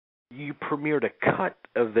you premiered a cut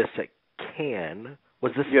of this at Cannes.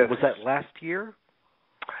 Was that last year?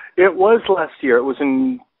 It was last year. It was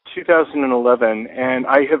in 2011, and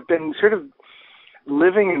I have been sort of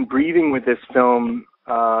living and breathing with this film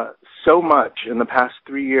so much in the past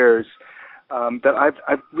 3 years that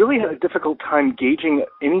I've really had a difficult time gauging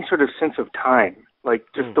any sort of sense of time, like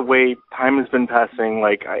just the way time has been passing.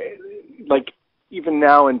 Like even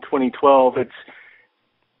now in 2012, it's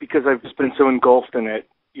because I've just been so engulfed in it,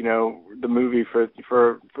 you know, the movie for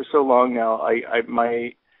so long now. I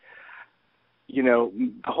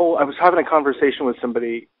was having a conversation with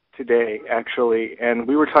somebody today, actually, and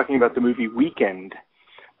we were talking about the movie Weekend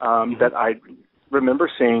that I remember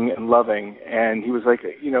seeing and loving, and he was like,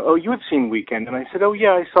 oh, you have seen Weekend? And I said, oh,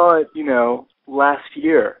 yeah, I saw it, last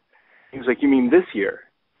year. He was like, you mean this year?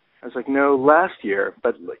 I was like, no, last year,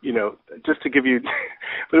 but, just to give you,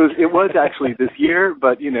 but it was actually this year,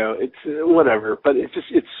 but, it's whatever. But it's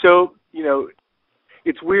so,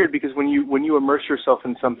 it's weird because when you immerse yourself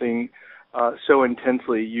in something so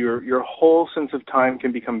intensely, your whole sense of time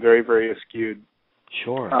can become very, very skewed.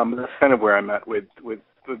 Sure. That's kind of where I'm at with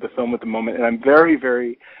the film at the moment, and I'm very,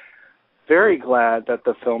 very, very glad that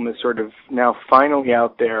the film is sort of now finally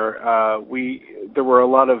out there. There were a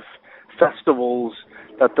lot of festivals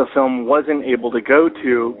that the film wasn't able to go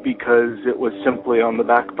to because it was simply on the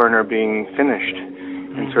back burner being finished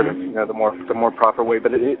in sort of the more proper way.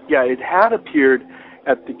 But it had appeared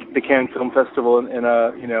at the Cannes Film Festival in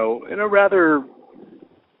a rather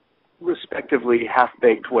respectively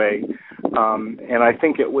half-baked way, and I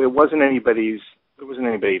think it wasn't anybody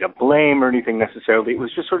to blame or anything necessarily. It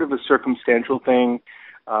was just sort of a circumstantial thing.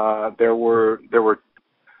 There were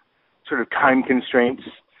sort of time constraints,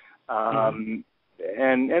 and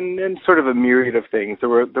sort of a myriad of things. There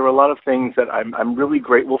were a lot of things that I'm really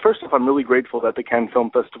grateful. Well, first off, I'm really grateful that the Cannes Film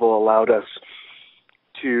Festival allowed us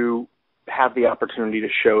to have the opportunity to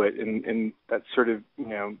show it in that sort of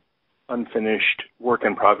unfinished work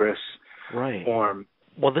in progress form.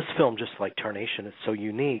 Well, this film, just like Tarnation, is so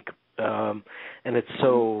unique, and it's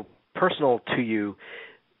so personal to you.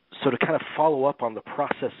 So to kind of follow up on the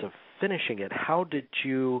process of finishing it,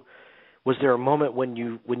 was there a moment when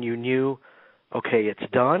you knew, okay,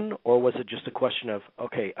 it's done, or was it just a question of,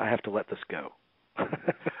 okay, I have to let this go?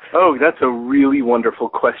 Oh, that's a really wonderful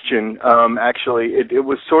question. Actually, it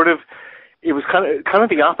was sort of. It was kind of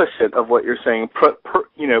the opposite of what you're saying.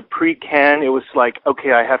 Pre-Cannes, it was like,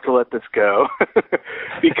 okay, I have to let this go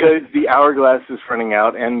because the hourglass is running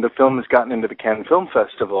out, and the film has gotten into the Cannes Film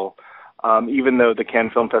Festival. Even though the Cannes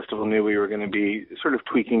Film Festival knew we were going to be sort of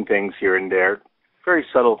tweaking things here and there, very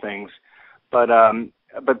subtle things. But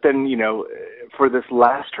then for this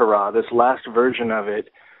last hurrah, this last version of it,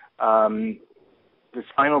 this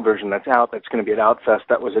final version that's out, that's going to be at Outfest,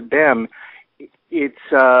 that was at BAM.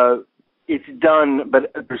 It's done,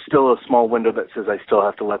 but there's still a small window that says I still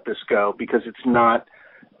have to let this go because it's not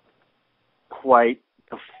quite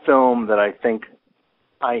a film that I think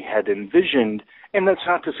I had envisioned. And that's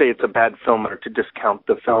not to say it's a bad film or to discount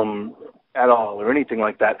the film at all or anything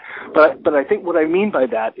like that. But I think what I mean by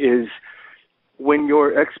that is when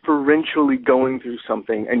you're experientially going through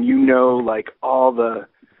something and like all the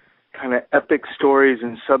kind of epic stories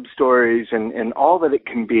and sub-stories and all that it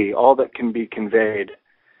can be, all that can be conveyed,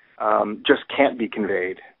 just can't be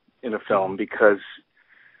conveyed in a film because,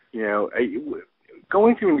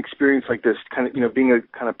 going through an experience like this, kind of, being a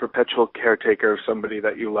kind of perpetual caretaker of somebody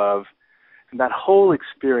that you love, and that whole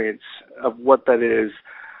experience of what that is,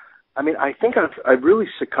 I mean, I think I've really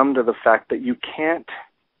succumbed to the fact that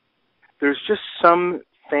there's just some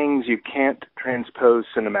things you can't transpose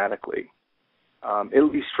cinematically, at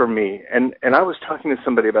least for me. And I was talking to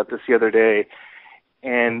somebody about this the other day,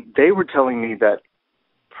 and they were telling me that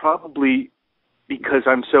probably because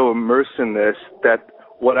I'm so immersed in this, that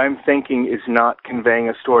what I'm thinking is not conveying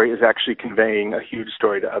a story, is actually conveying a huge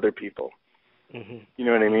story to other people. Mm-hmm. You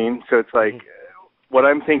know what I mean? So it's like what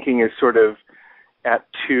I'm thinking is sort of at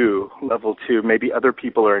level 2. Maybe other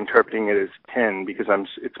people are interpreting it as 10 because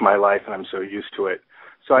it's my life and I'm so used to it.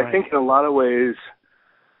 So I think in a lot of ways,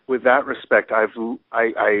 with that respect, I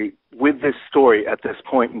with this story at this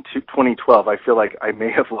point in 2012, I feel like I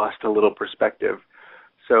may have lost a little perspective.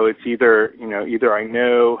 So it's either I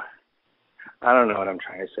know, I don't know what I'm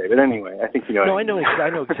trying to say, but anyway, I think No, I know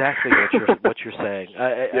exactly what you're saying.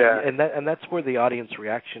 And that's where the audience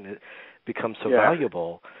reaction becomes so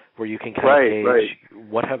valuable, where you can kind of gauge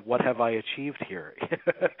what have I achieved here.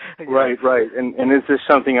 Right. And is this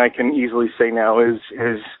something I can easily say now is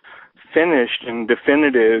finished and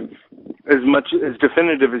definitive, as much as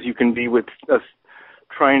definitive as you can be with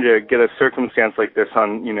trying to get a circumstance like this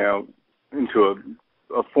on into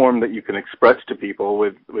a form that you can express to people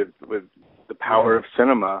with the power of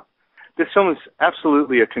cinema. This film is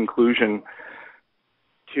absolutely a conclusion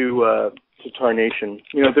to Tarnation.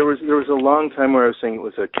 You know, there was a long time where I was saying it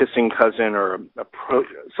was a kissing cousin or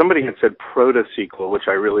somebody had said proto-sequel, which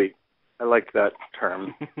I like that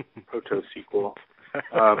term, proto-sequel.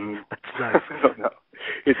 That's nice. I don't know.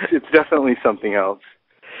 It's definitely something else.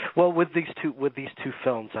 Well, with these two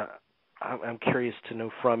films, I'm curious to know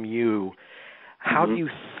from you, how do you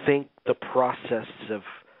think the process of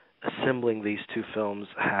assembling these two films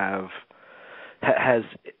has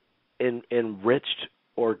enriched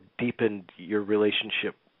or deepened your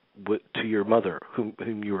relationship to your mother,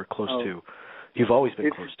 whom you were close to? You've always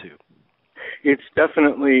been close to. It's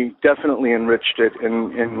definitely enriched it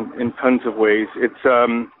in tons of ways. It's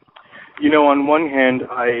on one hand,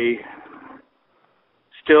 I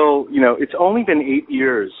still, it's only been 8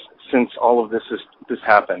 years since all of this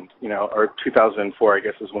happened, or 2004, I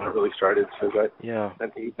guess, is when it really started. So that's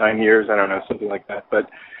 8-9 years, I don't know, something like that. But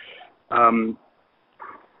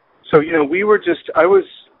so we were just a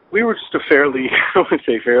fairly, I wouldn't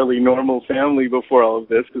say fairly normal family before all of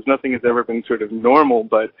this, because nothing has ever been sort of normal.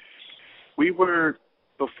 But we were,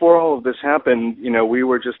 before all of this happened, we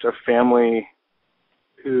were just a family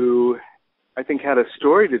who I think had a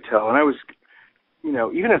story to tell. And I was,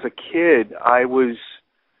 even as a kid, I was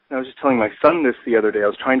just telling my son this the other day. I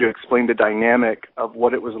was trying to explain the dynamic of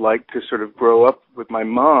what it was like to sort of grow up with my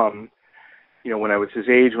mom, when I was his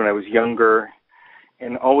age, when I was younger,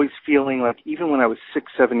 and always feeling like, even when I was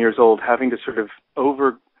 6-7 years old, having to sort of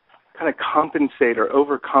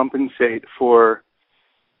overcompensate for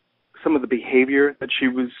some of the behavior that she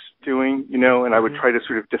was doing, and I would try to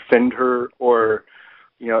sort of defend her, or,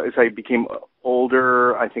 as I became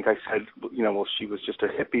older, I think I said, well, she was just a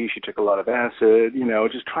hippie, she took a lot of acid,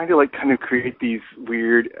 just trying to kind of create these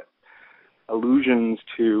weird allusions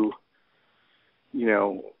to,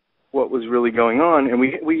 what was really going on. And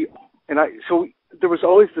so there was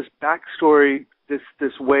always this backstory,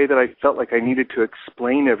 this way that I felt like I needed to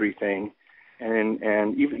explain everything.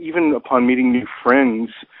 And even upon meeting new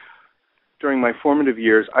friends during my formative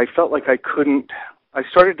years, I felt like I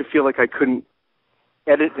started to feel like I couldn't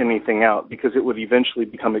edit anything out, because it would eventually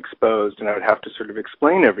become exposed and I would have to sort of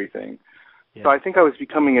explain everything. Yeah. So I think I was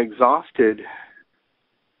becoming exhausted.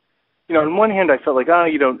 On one hand, I felt like,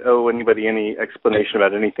 you don't owe anybody any explanation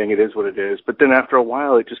about anything. It is what it is. But then after a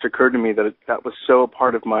while, it just occurred to me that that was so a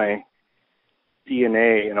part of my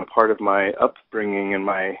DNA and a part of my upbringing and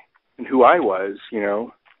who I was,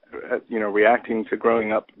 reacting to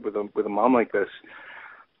growing up with a mom like this,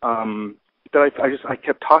 that I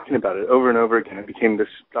kept talking about it over and over again. It became this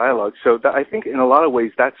dialogue. So that, I think in a lot of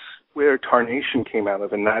ways, that's where Tarnation came out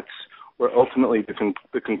of, and that's where ultimately the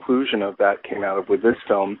conclusion of that came out of with this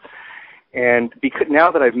film. And because now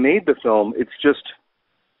that I've made the film, it's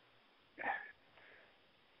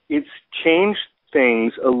changed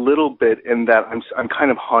things a little bit, in that I'm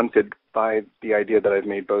kind of haunted by the idea that I've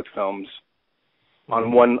made both films.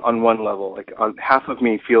 On one level, like half of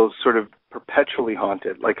me feels sort of perpetually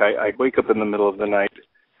haunted. Like I wake up in the middle of the night.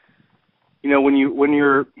 When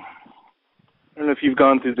you're, I don't know if you've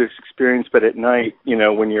gone through this experience, but at night,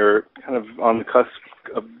 when you're kind of on the cusp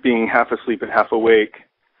of being half asleep and half awake,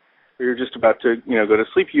 or you're just about to, go to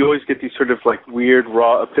sleep, you always get these sort of like weird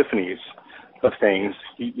raw epiphanies of things.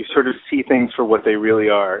 You sort of see things for what they really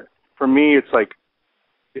are. For me, it's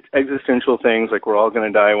existential things, like we're all going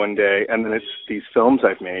to die one day, and then it's these films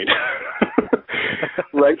I've made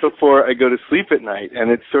right before I go to sleep at night, and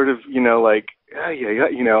it's sort of,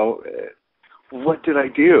 what did I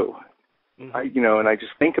do? And I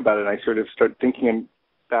just think about it, and I sort of start thinking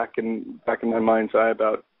back in my mind's eye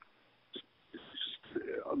about just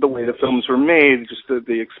the way the films were made, just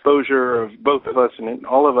the exposure of both of us and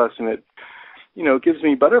all of us, and it, gives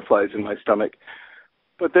me butterflies in my stomach.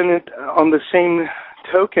 But then on the same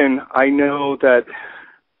token, I know that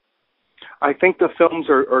I think the films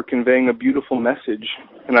are conveying a beautiful message,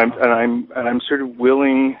 and I'm sort of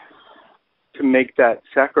willing to make that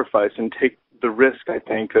sacrifice and take the risk, I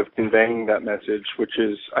think, of conveying that message, which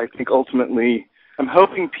is, I think, ultimately, I'm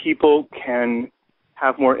hoping people can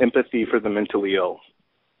have more empathy for the mentally ill,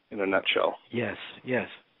 in a nutshell. Yes.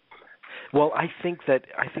 Well, I think that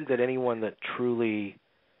anyone that truly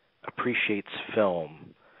appreciates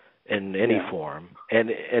film in any form,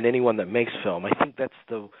 and anyone that makes film, I think that's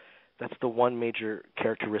the one major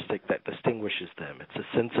characteristic that distinguishes them. It's a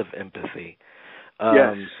sense of empathy.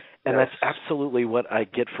 And that's absolutely what I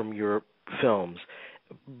get from your films.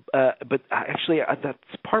 But actually, that's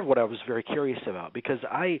part of what I was very curious about, because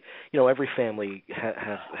every family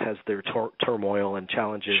has their turmoil and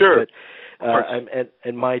challenges. Sure. But,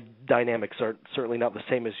 and my dynamics are certainly not the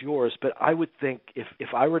same as yours. But I would think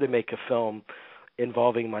if I were to make a film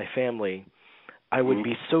involving my family, I would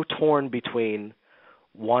be so torn between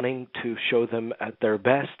wanting to show them at their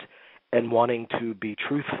best and wanting to be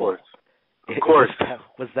truthful. Of course.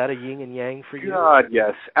 Was that a yin and yang for you? God,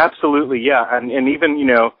 yes, absolutely, yeah. And even,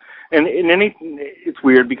 and in any, it's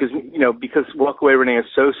weird because Walk Away Renee is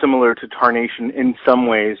so similar to Tarnation in some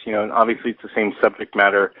ways, and obviously it's the same subject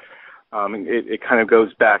matter. It kind of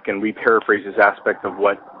goes back and re-paraphrases aspects of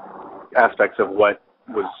what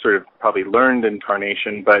was sort of probably learned in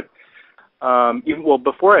Tarnation. But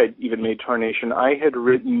before I even made Tarnation, I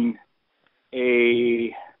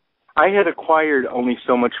had acquired only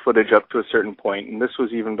so much footage up to a certain point, and this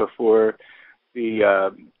was even before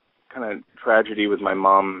the kind of tragedy with my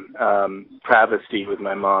mom, travesty with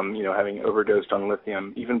my mom, having overdosed on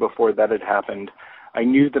lithium. Even before that had happened, I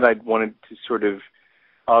knew that I'd wanted to sort of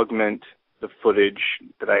augment the footage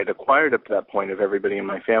that I had acquired up to that point of everybody in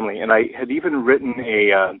my family. And I had even written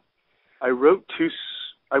I wrote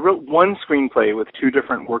one screenplay with two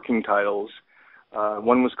different working titles.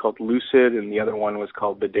 One was called Lucid, and the other one was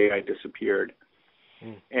called The Day I Disappeared.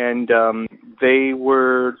 And they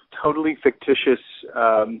were totally fictitious.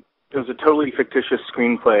 It was a totally fictitious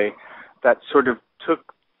screenplay that sort of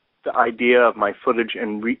took the idea of my footage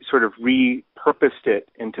and sort of repurposed it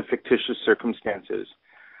into fictitious circumstances.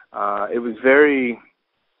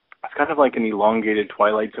 It's kind of like an elongated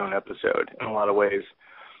Twilight Zone episode in a lot of ways.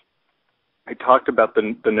 I talked about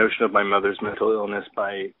the notion of my mother's mental illness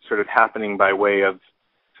by sort of happening by way of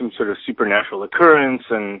some sort of supernatural occurrence,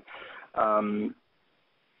 and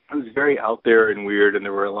it was very out there and weird, and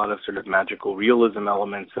there were a lot of sort of magical realism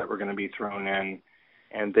elements that were going to be thrown in.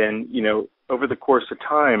 And then, over the course of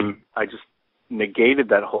time, I just negated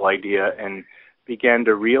that whole idea and began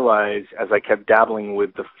to realize, as I kept dabbling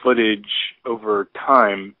with the footage over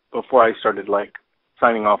time, before I started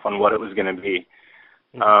signing off on what it was going to be,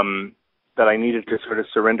 that I needed to sort of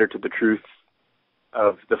surrender to the truth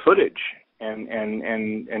of the footage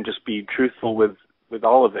and just be truthful with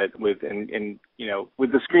all of it. With the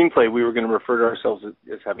screenplay, we were going to refer to ourselves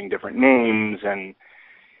as having different names, and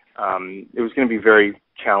it was going to be very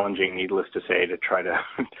challenging, needless to say, to try to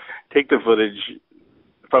take the footage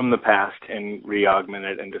from the past and re-augment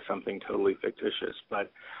it into something totally fictitious.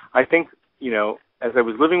 But I think, as I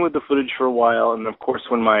was living with the footage for a while, and of course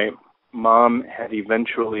when my mom had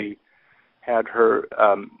eventually had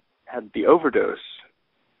the overdose,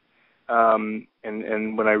 and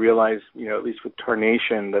when I realized, at least with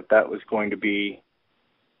Tarnation, that was going to be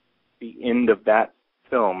the end of that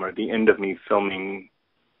film, or the end of me filming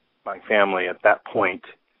my family at that point,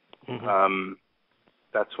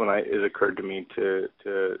 that's when it occurred to me to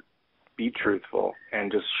be truthful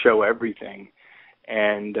and just show everything,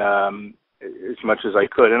 and as much as I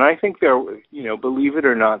could. And I think there, believe it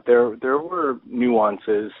or not, there were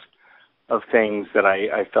nuances of things that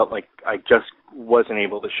I felt like I just wasn't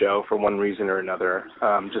able to show for one reason or another,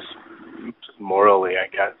 just morally, I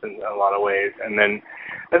guess, in a lot of ways. And then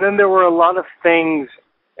there were a lot of things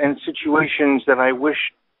and situations that I wish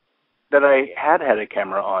that I had a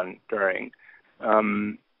camera on during,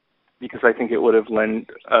 because I think it would have lent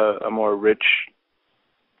a more rich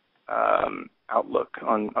outlook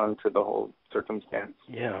onto the whole circumstance.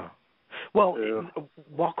 Yeah. Well,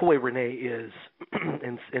 Walk Away Renee is,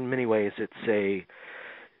 in many ways,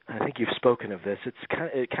 I think you've spoken of this,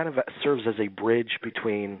 it kind of serves as a bridge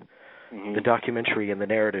between the documentary and the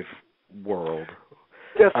narrative world.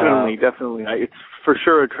 Definitely. It's for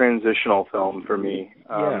sure a transitional film for me.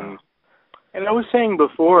 Yeah. And I was saying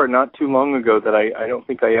before, not too long ago, that I don't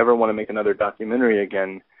think I ever want to make another documentary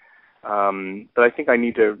again. But I think I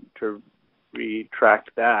need to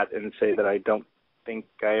retract that and say that I don't think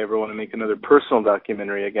I ever want to make another personal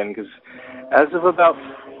documentary again, because as of about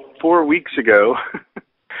 4 weeks ago,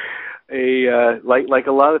 like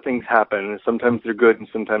a lot of things happen. Sometimes they're good and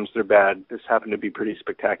sometimes they're bad. This happened to be pretty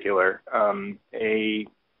spectacular. A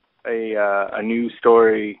new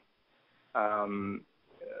story of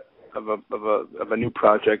a new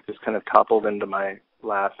project just kind of toppled into my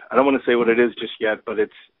lap. I don't want to say what it is just yet, but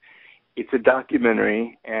it's a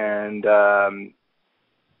documentary, and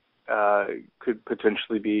could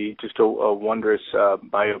potentially be just a wondrous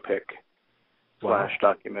biopic /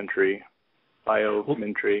 documentary,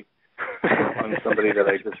 biomentary on somebody that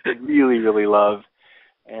I just really, really love.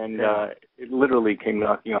 And it literally came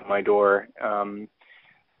knocking on my door.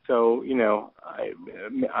 So,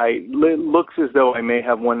 it looks as though I may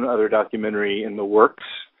have one other documentary in the works.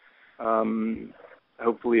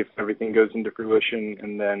 Hopefully, if everything goes into fruition,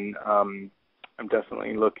 and then I'm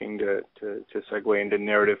definitely looking to segue into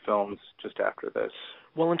narrative films just after this.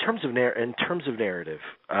 Well, in terms of narrative,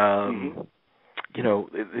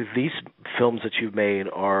 these films that you've made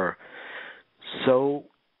are so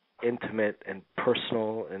intimate and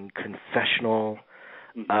personal and confessional.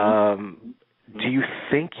 Do you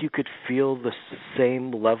think you could feel the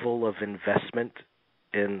same level of investment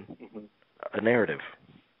in a narrative?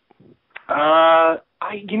 I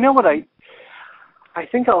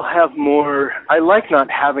think I'll have more. I like not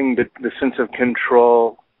having the sense of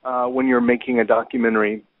control when you're making a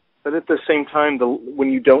documentary, but at the same time, when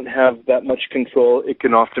you don't have that much control, it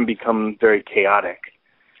can often become very chaotic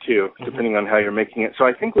too, depending on how you're making it. So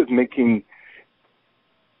I think with making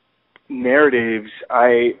narratives,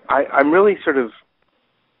 I'm really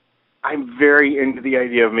I'm very into the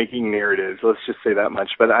idea of making narratives. Let's just say that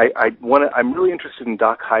much. But I'm really interested in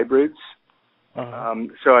doc hybrids.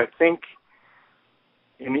 So I think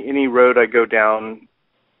any road I go down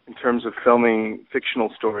in terms of filming fictional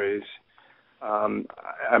stories,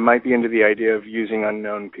 I might be into the idea of using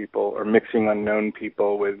unknown people or mixing unknown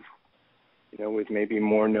people with maybe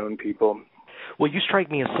more known people. Well, you strike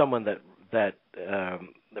me as someone that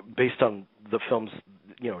based on the films,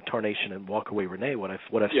 Tarnation and Walk Away Renee, what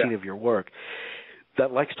I've seen of your work,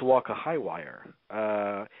 that likes to walk a high wire.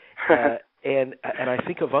 And I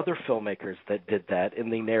think of other filmmakers that did that in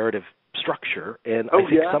the narrative structure, and I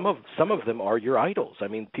think some of them are your idols. I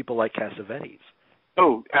mean, people like Cassavetes.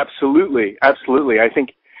 Oh, absolutely. I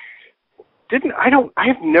think I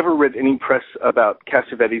have never read any press about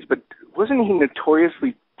Cassavetes, but wasn't he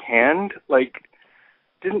notoriously canned? The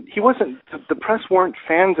press weren't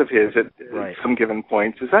fans of his at some given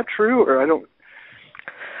points. Is that true, or I don't?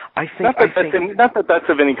 I think not that that's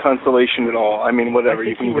of any consolation at all. I mean, whatever.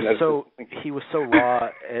 He was so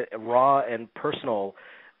raw and personal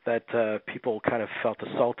that people kind of felt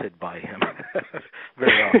assaulted by him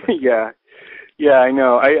very often. Yeah, I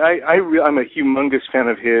know. I'm a humongous fan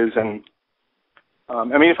of his, and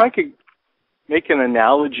I mean, if I could make an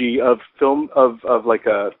analogy of film of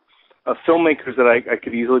filmmakers that I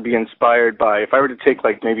could easily be inspired by, if I were to take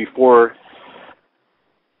maybe 4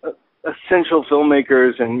 essential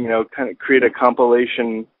filmmakers and kind of create a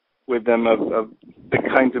compilation with them of the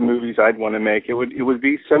kinds of movies I'd want to make, it would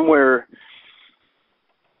be somewhere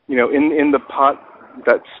in the pot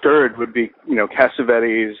that stirred would be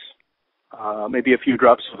Cassavetes, maybe a few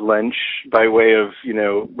drops of Lynch by way of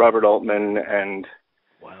Robert Altman and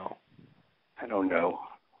I don't know,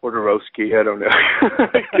 Wodorowski, I don't know.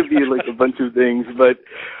 It could be a bunch of things, but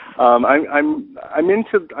I'm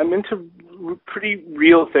into pretty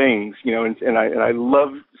real things, and I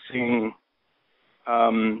love seeing,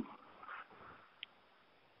 I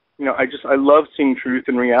love seeing truth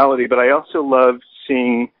and reality, but I also love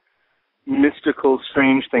seeing mystical,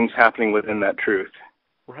 strange things happening within that truth.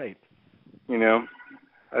 Right.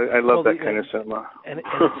 I love that kind of cinema. And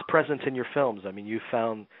it's present in your films. I mean, you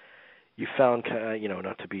found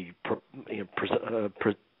not to be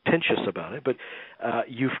pretentious about it, but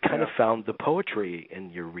you've kind of found the poetry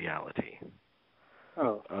in your reality.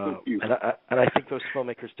 Oh, thank you. And I think those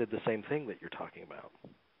filmmakers did the same thing that you're talking about.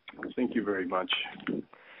 Thank you very much.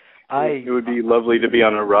 It would be lovely to be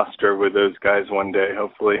on a roster with those guys one day,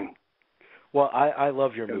 hopefully. Well, I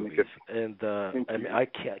love your movies, and I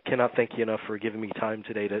cannot thank you enough for giving me time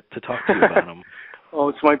today to talk to you about them. Oh,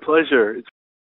 it's my pleasure. It's